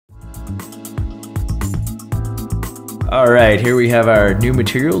Alright, here we have our new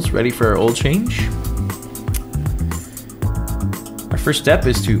materials ready for our oil change. Our first step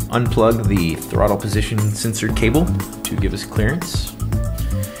is to unplug the throttle position sensor cable to give us clearance.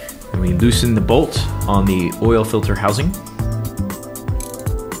 And we loosen the bolt on the oil filter housing.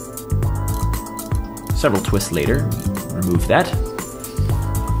 Several twists later, remove that.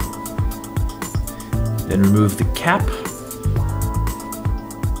 Then remove the cap.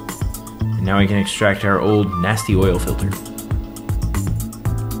 And now we can extract our old nasty oil filter.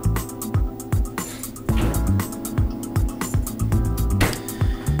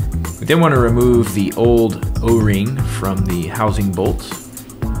 We then want to remove the old O-ring from the housing bolt,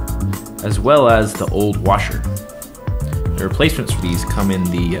 as well as the old washer. The replacements for these come in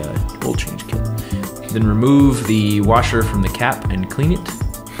the oil change kit. Then remove the washer from the cap and clean it.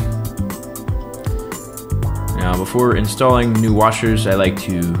 Now, before installing new washers, I like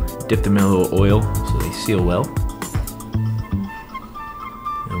to dip them in a little oil so they seal well.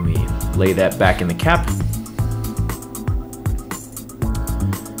 And we lay that back in the cap.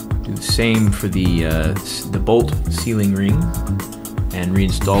 Do the same for the bolt sealing ring and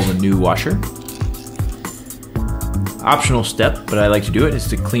reinstall the new washer. Optional step, but I like to do it, is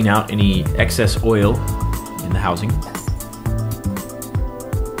to clean out any excess oil in the housing.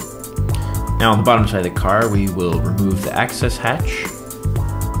 Now on the bottom side of the car, we will remove the access hatch,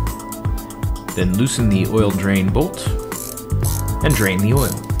 then loosen the oil drain bolt, and drain the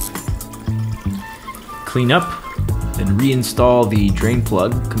oil. Clean up, then reinstall the drain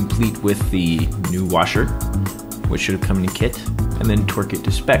plug, complete with the new washer, which should have come in the kit, and then torque it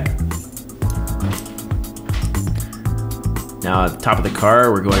to spec. Now at the top of the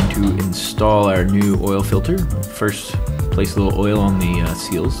car, we're going to install our new oil filter. First, place a little oil on the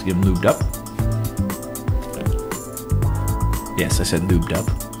seals to get them lubed up. Yes, I said lubed up.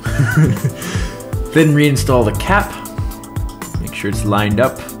 Then reinstall the cap. Make sure it's lined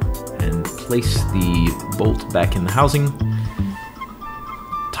up and place the bolt back in the housing.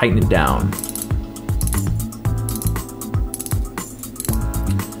 Tighten it down.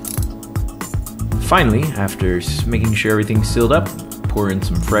 Finally, after making sure everything's sealed up, pour in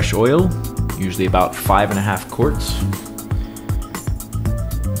some fresh oil, usually about 5.5 quarts.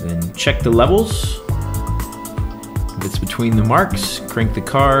 Then check the levels. If it's between the marks, crank the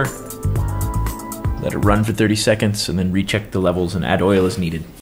car, let it run for 30 seconds, and then recheck the levels and add oil as needed.